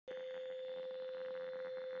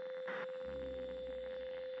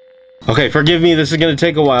Okay, forgive me, this is gonna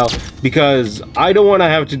take a while because I don't want to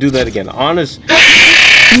have to do that again. Honest.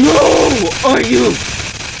 No! Are you?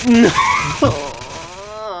 No!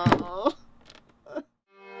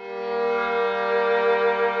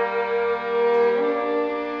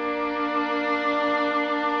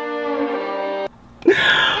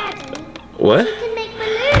 What? You can make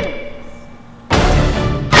balloons.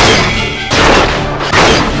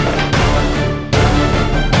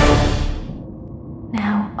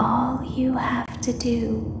 Now all you have to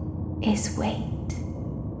do is wait.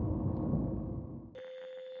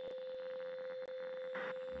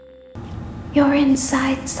 You're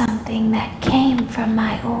inside something that came from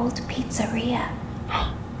my old pizzeria.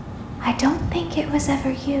 I don't think it was ever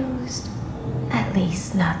used. At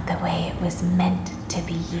least not the way it was meant to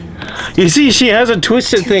be used. You see, she has a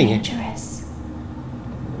twisted thing. Dangerous.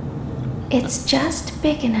 It's just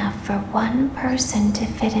big enough for one person to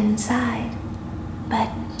fit inside, but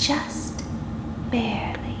just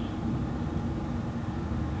barely.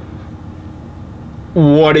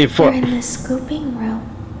 What if... You're in the scooping room.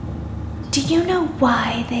 Do you know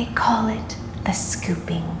why they call it the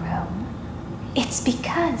scooping room? It's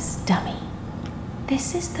because, dummy,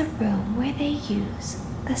 this is the room where they use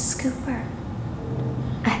the scooper.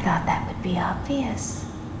 I thought that would be obvious.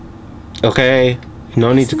 Okay,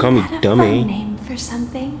 no need to call me dummy. Isn't that a fun name for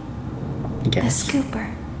something? Yes. The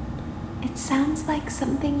scooper. It sounds like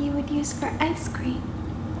something you would use for ice cream,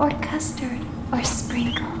 or custard, or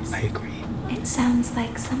sprinkles. I agree. It sounds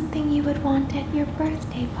like something you would want at your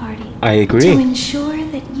birthday party. I agree. To ensure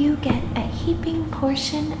that you get a heaping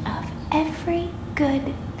portion of every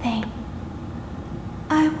good thing.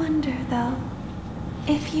 I wonder, though,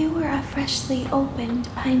 if you were a freshly opened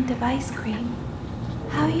pint of ice cream,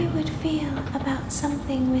 how you would feel about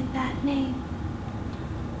something with that name.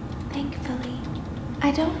 Thankfully,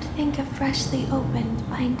 I don't think a freshly opened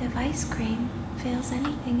pint of ice cream feels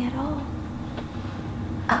anything at all.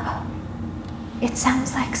 Uh-oh. It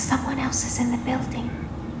sounds like someone else is in the building.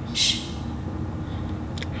 Shh.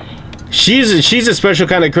 She's a special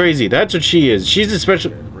kind of crazy. That's what she is. She's a special...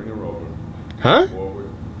 Bring her over. Huh? Forward.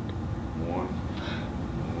 One.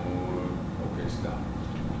 More. Okay, stop.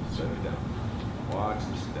 Set it down. Watch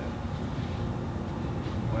the step.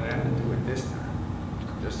 What happened to it this time?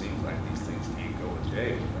 It just seems like these things can't go a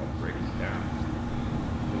day without breaking down.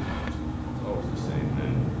 It's always the same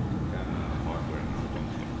thing. Kind of hardware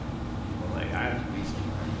malfunction. Well, hey, I have to be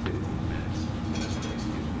somewhere in 15 minutes. This place gives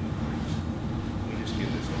me the creeps. We just get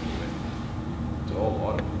this over with. It's all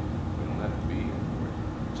audible. We don't have to be here for it.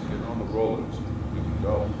 Just get on the rollers and we can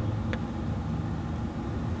go.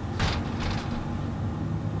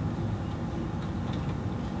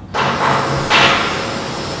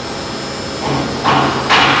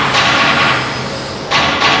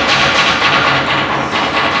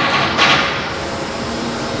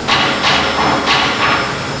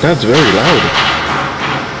 That's very loud.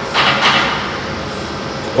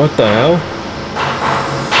 What the hell?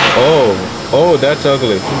 Oh, that's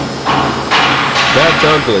ugly. That's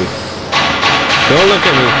ugly. Don't look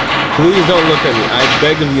at me. Please don't look at me. I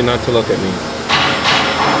beg of you not to look at me.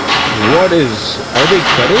 What is... Are they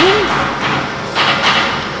cutting him?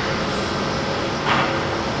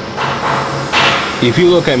 If you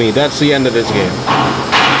look at me, that's the end of this game.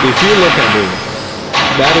 If you look at me,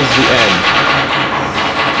 that is the end.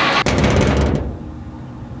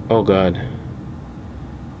 Oh God.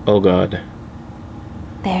 Oh God.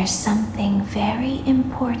 There's something very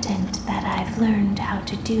important that I've learned how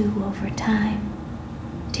to do over time.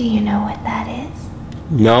 Do you know what that is?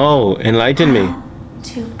 No, enlighten me. How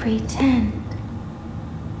to pretend.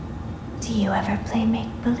 Do you ever play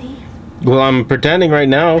make-believe? Well, I'm pretending right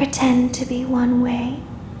now. Pretend to be one way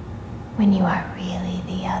when you are really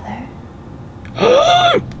the other.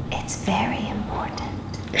 It's very important.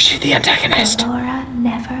 Is she the antagonist? Laura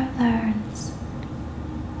never learns,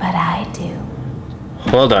 but I do.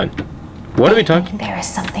 Hold on. What are we talking? There is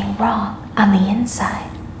something wrong on the inside.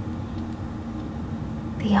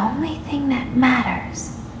 The only thing that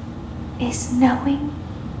matters is knowing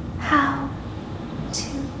how to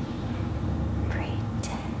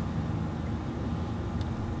pretend.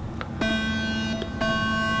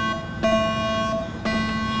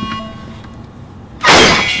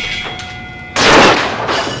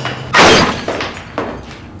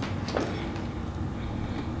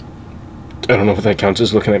 I don't know if that counts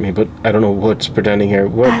as looking at me, but I don't know what's pretending here.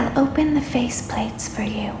 What? I'll open the face plates for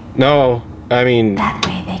you. No, I mean... That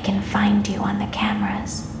way they can find you on the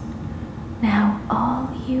cameras. Now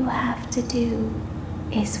all you have to do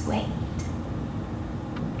is wait.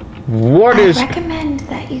 What is... I recommend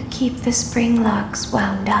that you keep the spring locks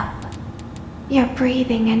wound up. Your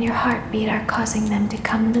breathing and your heartbeat are causing them to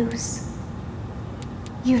come loose.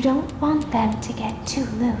 You don't want them to get too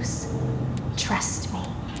loose. Trust me.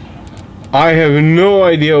 I have no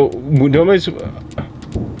idea.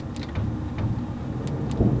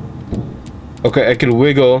 Okay, I could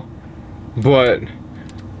wiggle, but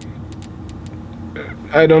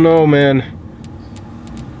I don't know, man.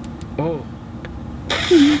 Oh.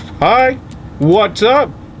 Hi. What's up?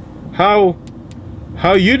 How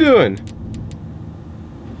you doing?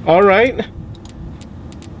 All right.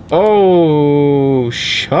 Oh,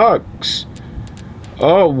 shucks.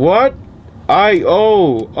 Oh, what?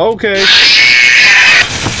 Oh, okay.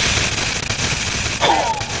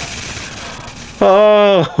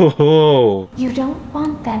 Oh. You don't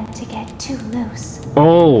want them to get too loose.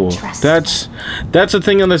 Oh, Trust that's a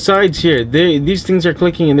thing on the sides here. These things are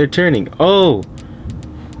clicking and they're turning. Oh.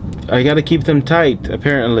 I gotta keep them tight,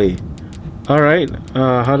 apparently. Alright,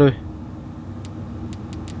 how do...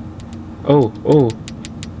 Oh.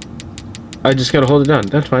 I just gotta hold it down.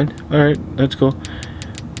 That's fine. Alright, that's cool.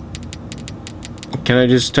 Can I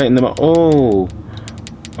just tighten them up? Oh,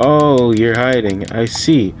 you're hiding. I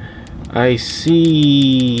see.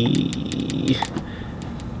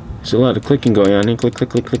 There's a lot of clicking going on here. Click, click,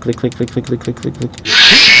 click, click, click, click, click, click, click, click, click, click.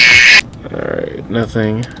 Alright,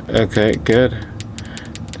 nothing. Okay, good.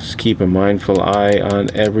 Just keep a mindful eye on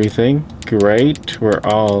everything. Great. We're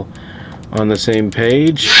all on the same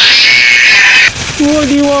page. What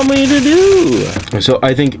do you want me to do? So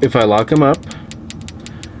I think if I lock him up,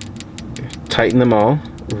 tighten them all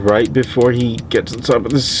right before he gets to the top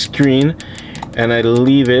of the screen, and I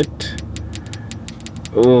leave it.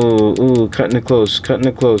 Ooh, cutting it close, cutting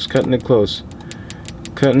it close, cutting it close,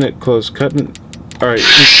 cutting it close, cutting. All right.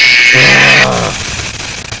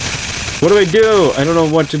 What do I do? I don't know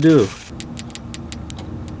what to do.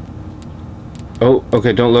 Oh,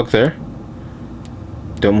 okay. Don't look there.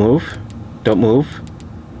 Don't move. Don't move.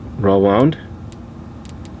 Roll wound.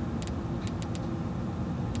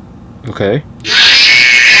 Okay.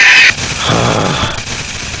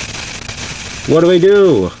 What do I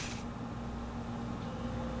do?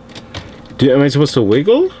 Am I supposed to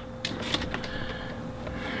wiggle?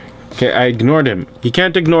 Okay, I ignored him. You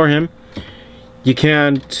can't ignore him. You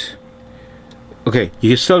can't... Okay,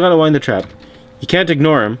 you still gotta wind the trap. You can't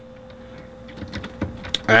ignore him.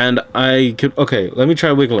 And I could... Okay, let me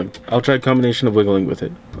try wiggling. I'll try a combination of wiggling with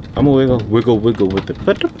it. I'm gonna wiggle with it.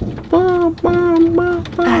 I'll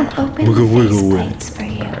open Wiggle the with faceplates for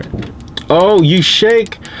you. Oh, you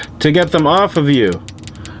shake to get them off of you.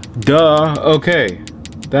 Duh. Okay.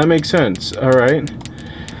 That makes sense. Alright.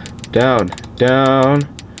 Down. Down.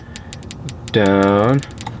 Down.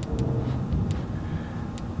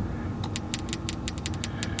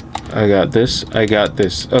 I got this. I got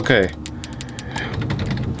this. Okay.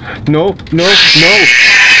 No. No. No.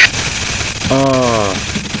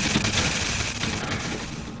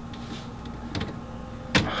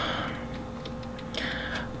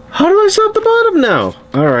 How do I stop the bottom now?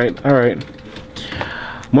 Alright, alright.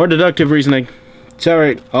 More deductive reasoning. It's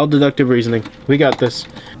alright, all deductive reasoning. We got this.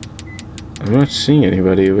 I'm not seeing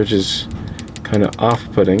anybody, which is kind of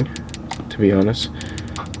off-putting, to be honest.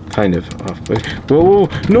 Kind of off-putting. Whoa, whoa,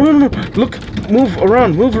 no, look, move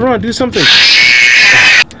around, do something.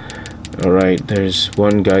 Alright, there's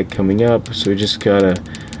one guy coming up, so we just gotta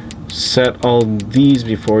set all these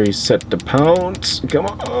before he set the pounce. Come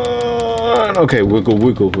on. Okay, wiggle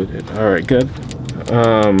with it. Alright, good.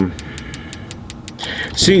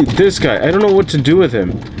 See, this guy, I don't know what to do with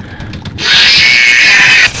him.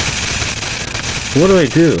 What do I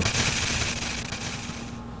do?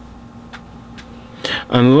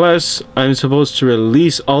 Unless I'm supposed to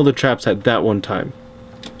release all the traps at that one time.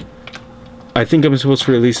 I think I'm supposed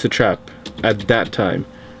to release the trap at that time.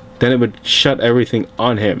 Then it would shut everything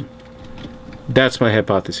on him. That's my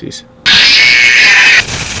hypothesis.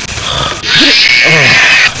 Oh,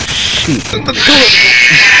 shoot.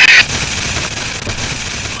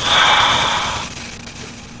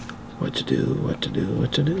 What to do, what to do,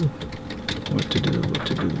 what to do. What to do, what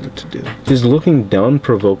to do, what to do. Does looking down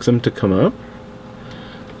provoke them to come up?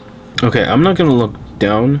 Okay, I'm not gonna look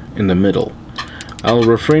down in the middle. I'll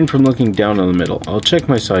refrain from looking down in the middle. I'll check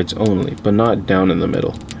my sides only, but not down in the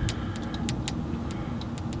middle.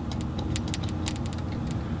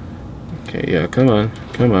 Okay, yeah, come on,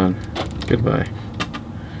 come on. Goodbye.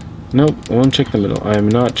 Nope, I won't check the middle. I am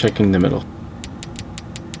not checking the middle.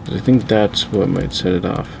 I think that's what might set it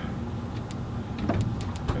off.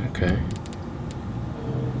 Okay.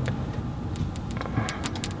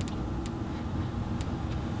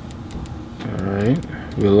 Alright,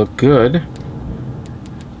 we look good.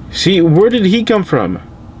 See, where did he come from?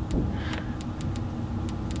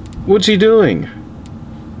 What's he doing?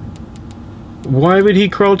 Why would he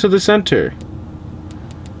crawl to the center?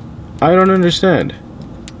 I don't understand.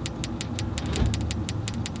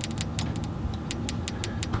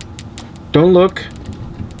 Don't look.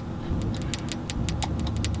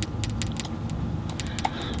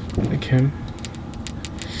 Like him.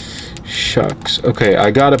 Shucks. Okay,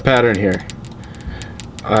 I got a pattern here.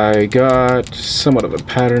 I got somewhat of a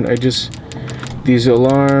pattern. These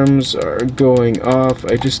alarms are going off.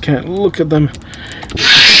 I just can't look at them.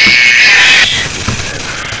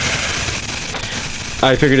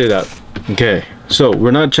 I figured it out. Okay, so we're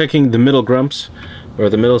not checking the middle grumps or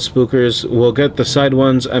the middle spookers. We'll get the side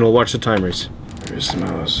ones and we'll watch the timers. Where's the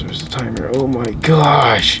mouse? Where's the timer? Oh my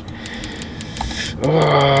gosh!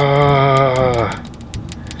 Oh.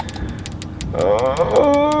 Oh.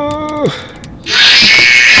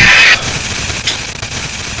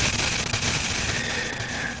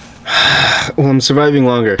 Well, I'm surviving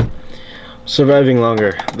longer. Surviving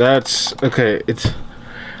longer. That's okay.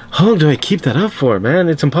 How long do I keep that up for, man?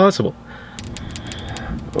 It's impossible.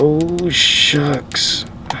 Oh shucks.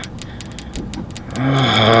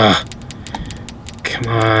 Come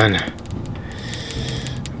on.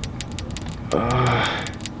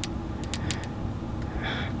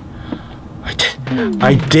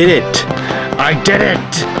 I did it! I did it!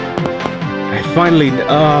 I finally...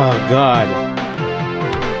 Oh, God.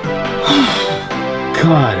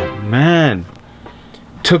 God, man.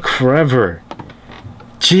 Took forever.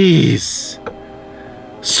 Jeez.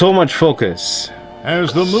 So much focus.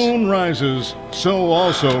 As the moon rises, so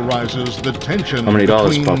also rises the tension How many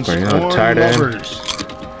dollars, between popcorn? sworn Tired lovers.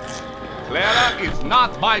 Clara is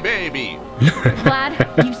not my baby. Glad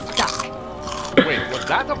you stuck. Wait, was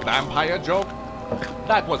that a vampire joke?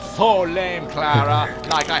 That was so lame, Clara.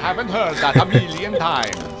 Like I haven't heard that a million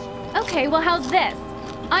times. Okay, well, how's this?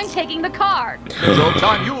 I'm taking the car. The joke's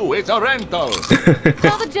on you. It's a rental.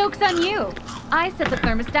 Well, the joke's on you. I set the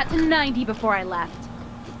thermostat to 90 before I left.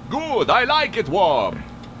 Good. I like it warm.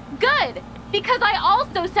 Good, because I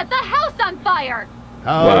also set the house on fire.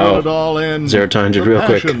 How Wow. will it all end? 0 to 100 The real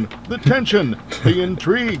quick. passion, the tension, the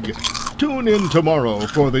intrigue. Tune in tomorrow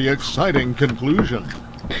for the exciting conclusion.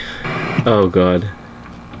 Oh, God.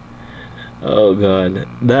 Oh, God.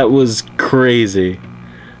 That was crazy.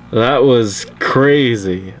 That was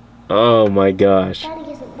crazy. Oh, my gosh.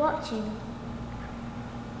 Daddy isn't watching.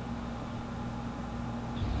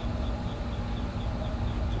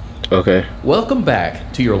 Okay. Welcome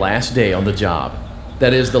back to your last day on the job.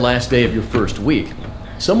 That is the last day of your first week.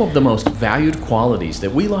 Some of the most valued qualities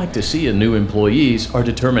that we like to see in new employees are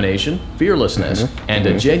determination, fearlessness, and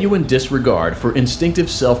a genuine disregard for instinctive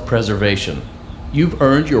self-preservation. You've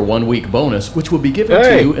earned your 1-week bonus, which will be given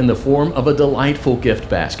to you in the form of a delightful gift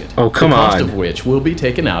basket. Oh, come the cost on. of which will be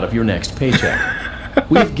taken out of your next paycheck.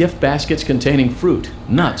 We have gift baskets containing fruit,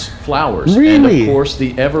 nuts, flowers, and Really? of course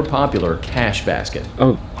the ever-popular cash basket.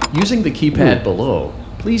 Oh, Using the keypad below,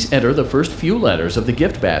 please enter the first few letters of the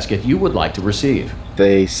gift basket you would like to receive.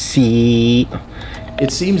 they see.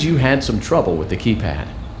 It seems you had some trouble with the keypad.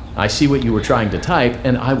 I see what you were trying to type,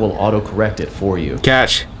 and I will auto-correct it for you.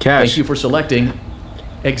 Cash. Thank you for selecting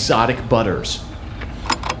Exotic Butters.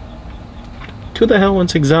 Who the hell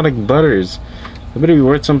wants exotic butters? It better be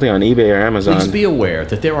worth something on eBay or Amazon. Please be aware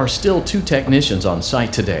that there are still 2 technicians on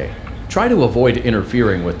site today. Try to avoid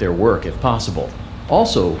interfering with their work if possible.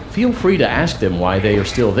 Also, feel free to ask them why they are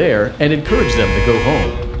still there and encourage them to go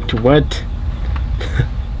home. What?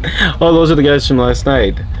 Oh, those are the guys from last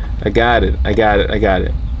night. I got it. I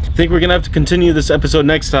think we're gonna have to continue this episode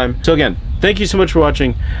next time. So again, thank you so much for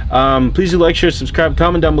watching. Please do like, share, subscribe,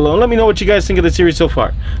 comment down below, and let me know what you guys think of the series so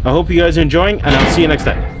far. I hope you guys are enjoying, and I'll see you next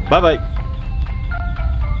time. Bye bye.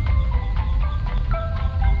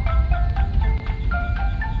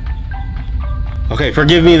 Okay,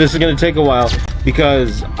 forgive me, this is gonna take a while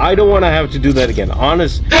because I don't want to have to do that again.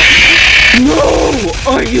 Honest. No!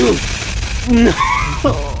 Are you?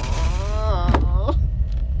 No!